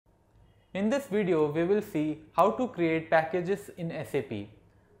In this video, we will see how to create packages in SAP.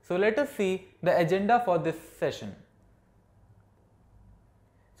 So let us see the agenda for this session.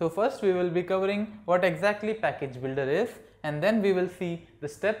 So first we will be covering what exactly package builder is, and then we will see the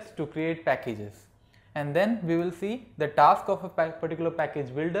steps to create packages. And then we will see the task of a particular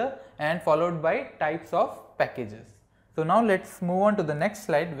package builder and followed by types of packages. So now let's move on to the next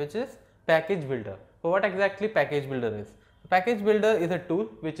slide, which is package builder. So what exactly package builder is? Package builder is a tool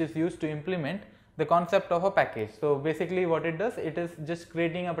which is used to implement the concept of a package. So basically what it does, it is just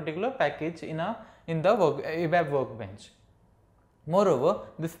creating a particular package in the ABAP workbench. Moreover,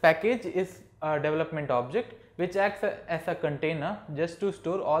 this package is a development object which acts as a container just to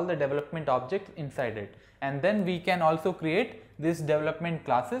store all the development objects inside it, and then we can also create these development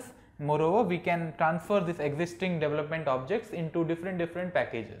classes. Moreover, we can transfer these existing development objects into different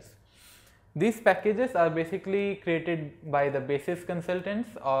packages. These packages are basically created by the basis consultants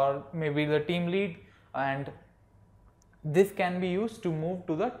or maybe the team lead, and this can be used to move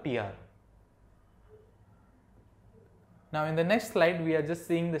to the TR. Now in the next slide we are just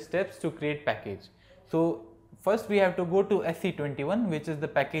seeing the steps to create package. So first we have to go to SC21, which is the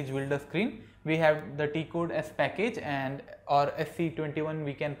package builder screen. We have the T code as package and or SC21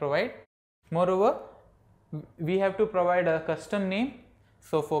 we can provide. Moreover, we have to provide a custom name.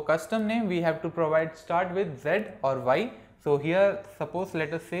 So for custom name we have to provide start with Z or Y. So here suppose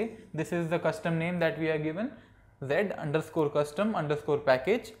let us say this is the custom name that we are given, Z underscore custom underscore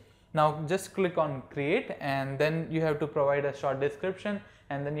package. Now just click on create, and then you have to provide a short description,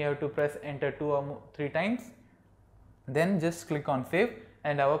 and then you have to press enter 2 or 3 times. Then just click on save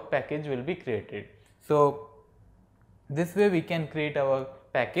and our package will be created. So this way we can create our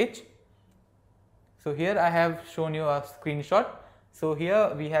package. So here I have shown you a screenshot. So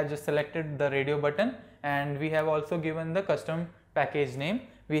here we have just selected the radio button and we have also given the custom package name.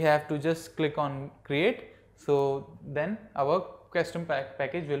 We have to just click on create. So then our custom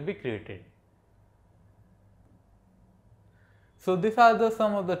package will be created. So these are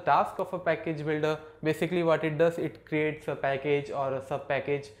some of the tasks of a package builder. Basically what it does, it creates a package or a sub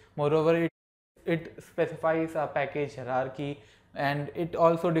package. Moreover, it specifies a package hierarchy, and it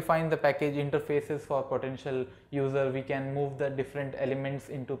also defines the package interfaces for potential user. We can move the different elements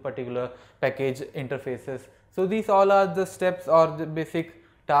into particular package interfaces. So these all are the steps or the basic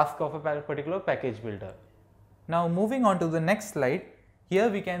task of a particular package builder. Now moving on to the next slide, here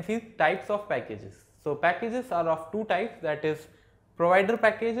we can see types of packages. So packages are of two types, that is provider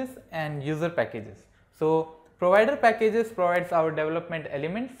packages and user packages. So provider packages provides our development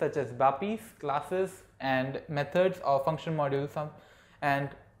elements such as BAPIs, classes and methods or function modules, and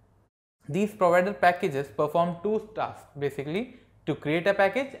these provider packages perform two tasks, basically to create a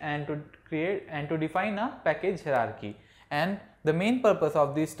package and to define a package hierarchy. And the main purpose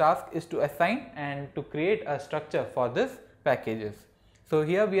of this task is to assign and to create a structure for these packages. So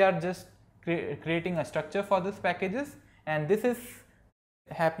here we are just creating a structure for these packages, and this is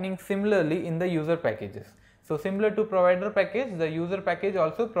happening similarly in the user packages. So similar to provider package, the user package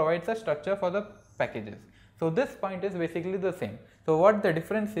also provides a structure for the packages. So this point is basically the same. So what the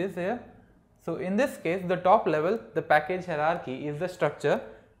difference is here? So in this case, the top level, the package hierarchy is the structure,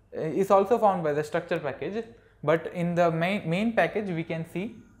 is also found by the structure package. But in the main package we can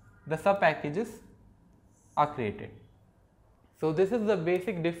see the sub packages are created. So this is the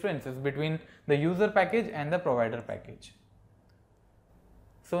basic differences between the user package and the provider package.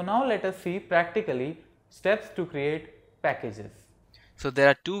 So now let us see practically steps to create packages. So there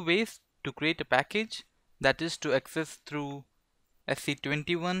are two ways to create a package, that is to access through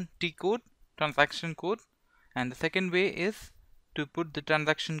SC21 T code, transaction code, and the second way is to put the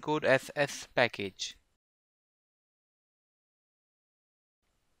transaction code as S package.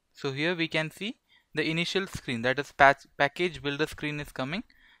 So here we can see the initial screen, that is package builder screen is coming.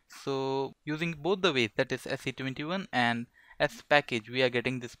 So using both the ways, that is SC21 and S package, we are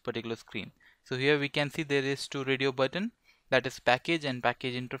getting this particular screen. So here we can see there is two radio button, that is package and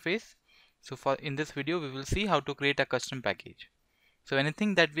package interface. So in this video we will see how to create a custom package. So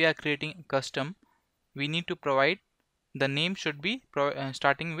anything that we are creating custom, we need to provide the name should be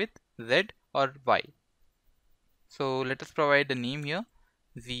starting with Z or Y. So let us provide the name here,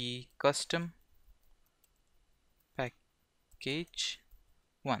 the custom package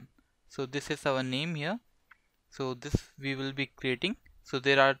 1. So this is our name here. So this we will be creating. So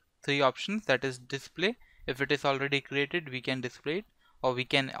there are three options, that is display. If it is already created, we can display it, or we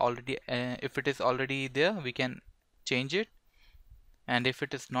can already if it is already there, we can change it, and if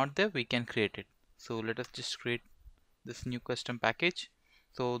it is not there, we can create it. So let us just create this new custom package.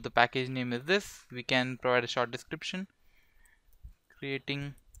 So the package name is this. We can provide a short description,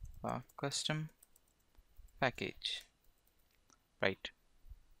 creating custom package, right?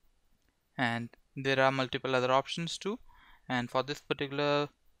 And there are multiple other options too, and for this particular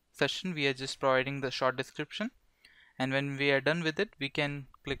session we are just providing the short description, and when we are done with it we can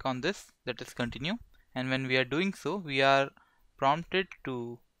click on this, that is continue, and when we are doing so we are prompted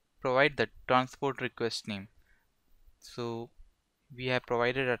to provide the transport request name. So we have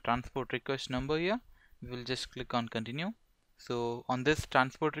provided a transport request number here. We will just click on continue. So on this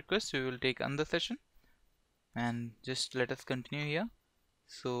transport request we will take another session, and just let us continue here.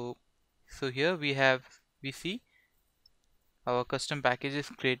 So here we see our custom package is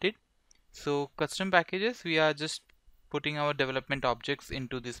created. So custom packages, we are just putting our development objects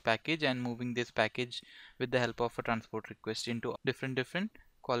into this package and moving this package with the help of a transport request into different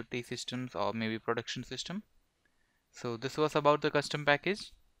quality systems or maybe production system. So this was about the custom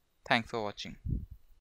package. Thanks for watching.